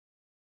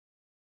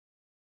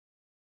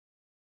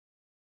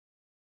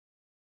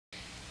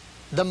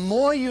The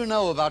more you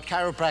know about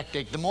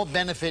chiropractic, the more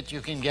benefit you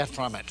can get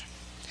from it.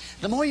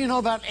 The more you know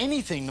about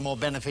anything, the more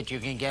benefit you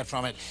can get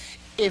from it.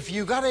 If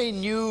you got a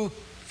new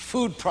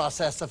food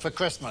processor for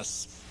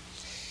Christmas,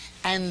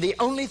 and the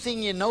only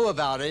thing you know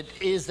about it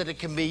is that it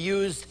can be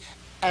used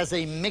as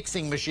a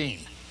mixing machine,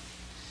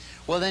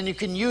 well, then you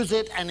can use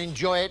it and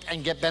enjoy it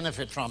and get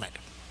benefit from it.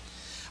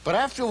 But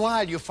after a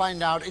while, you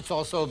find out it's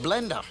also a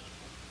blender.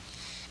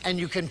 And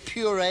you can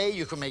puree,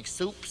 you can make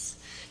soups,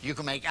 you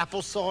can make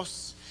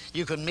applesauce,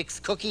 you can mix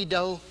cookie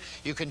dough,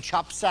 you can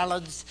chop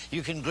salads,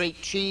 you can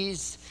grate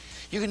cheese.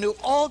 You can do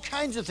all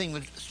kinds of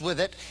things with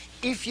it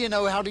if you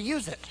know how to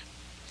use it.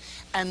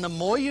 And the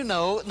more you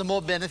know, the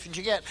more benefit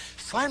you get.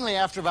 Finally,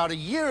 after about a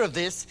year of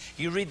this,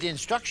 you read the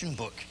instruction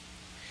book.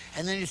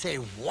 And then you say,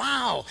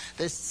 wow,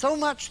 there's so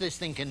much this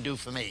thing can do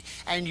for me.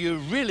 And you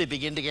really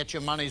begin to get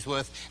your money's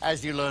worth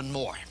as you learn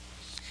more.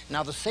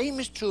 Now, the same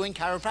is true in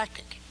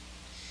chiropractic.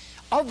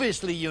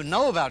 Obviously, you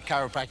know about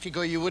chiropractic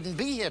or you wouldn't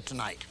be here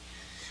tonight.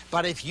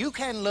 But if you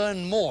can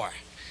learn more,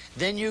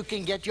 then you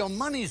can get your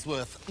money's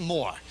worth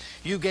more.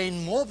 You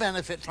gain more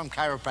benefit from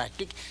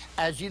chiropractic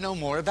as you know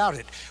more about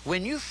it.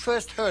 When you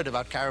first heard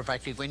about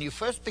chiropractic, when you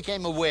first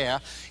became aware,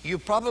 you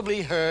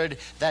probably heard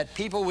that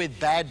people with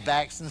bad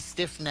backs and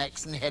stiff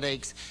necks and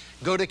headaches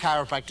go to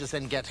chiropractors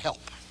and get help.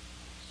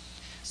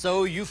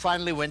 So you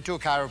finally went to a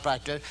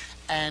chiropractor,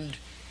 and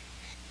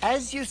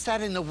as you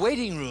sat in the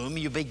waiting room,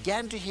 you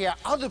began to hear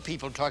other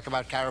people talk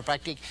about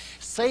chiropractic,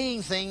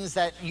 saying things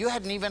that you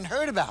hadn't even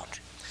heard about.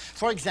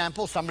 For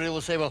example, somebody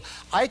will say, well,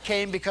 I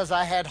came because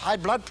I had high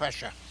blood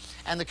pressure,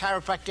 and the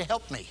chiropractor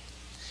helped me.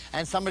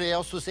 And somebody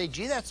else will say,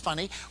 gee, that's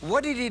funny.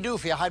 What did he do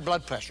for your high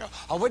blood pressure?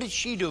 Or what did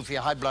she do for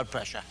your high blood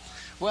pressure?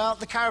 Well,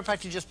 the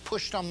chiropractor just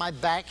pushed on my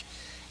back,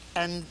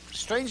 and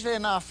strangely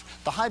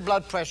enough, the high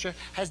blood pressure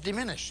has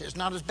diminished. It's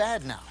not as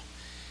bad now.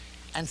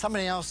 And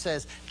somebody else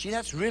says, gee,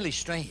 that's really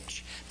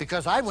strange,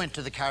 because I went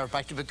to the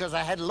chiropractor because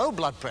I had low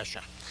blood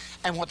pressure.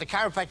 And what the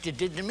chiropractor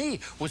did to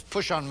me was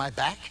push on my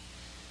back,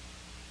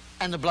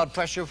 and the blood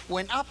pressure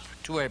went up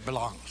to where it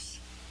belongs.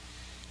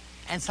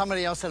 And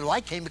somebody else said, well, I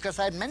came because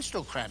I had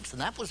menstrual cramps,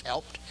 and that was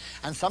helped.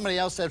 And somebody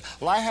else said,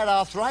 well, I had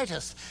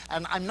arthritis,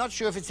 and I'm not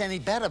sure if it's any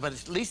better, but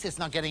at least it's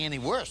not getting any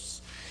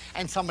worse.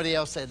 And somebody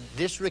else said,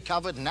 this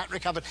recovered and that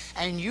recovered.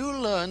 And you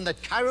learn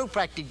that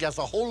chiropractic does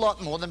a whole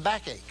lot more than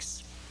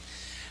backaches.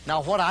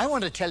 Now, what I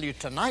want to tell you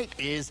tonight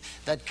is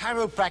that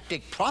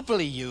chiropractic,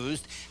 properly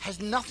used,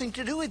 has nothing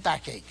to do with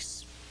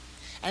backaches.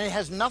 And it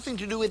has nothing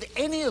to do with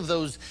any of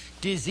those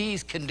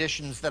disease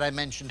conditions that I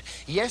mentioned.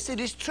 Yes, it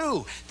is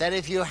true that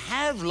if you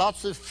have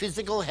lots of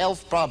physical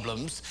health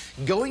problems,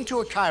 going to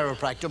a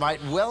chiropractor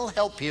might well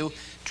help you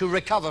to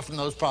recover from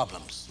those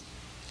problems.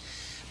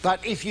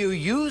 But if you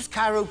use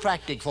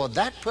chiropractic for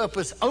that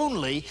purpose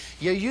only,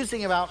 you're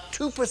using about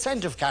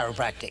 2% of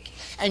chiropractic,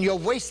 and you're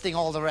wasting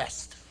all the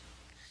rest.